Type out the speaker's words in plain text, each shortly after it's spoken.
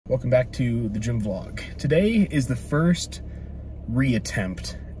Welcome back to the gym vlog. Today is the first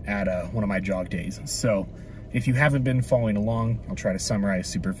reattempt at one of my jog days. So if you haven't been following along, I'll try to summarize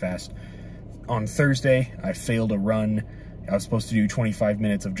super fast. On Thursday, I failed a run. I was supposed to do 25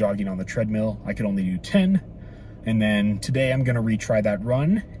 minutes of jogging on the treadmill. I could only do 10. And then today I'm gonna retry that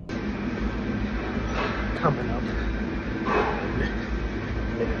run. Coming up in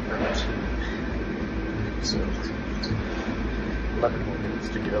minute 19. So 11 more minutes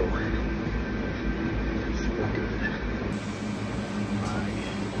to go. Feel good. My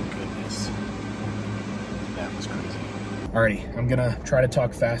goodness. That was crazy. Alrighty, I'm gonna try to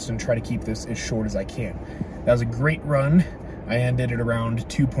talk fast and try to keep this as short as I can. That was a great run. I ended at around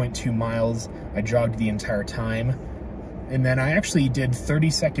 2.2 miles. I jogged the entire time. And then I actually did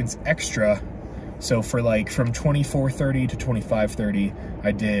 30 seconds extra. So for like from 24:30 to 25:30,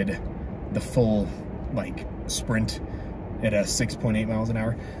 I did the full like sprint at 6.8 miles an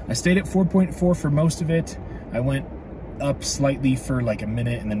hour. I stayed at 4.4 for most of it. I went up slightly for like a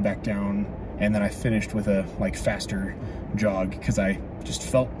minute and then back down. And then I finished with a like faster jog because I just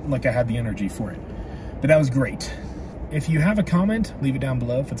felt like I had the energy for it. But that was great. If you have a comment, leave it down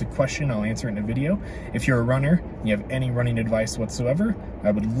below. If it's a question, I'll answer it in a video. If you're a runner and you have any running advice whatsoever, I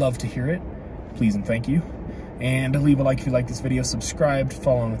would love to hear it. Please and thank you. And leave a like if you like this video, subscribe,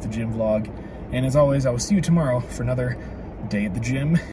 follow on with the gym vlog. And as always, I will see you tomorrow for another day at the gym.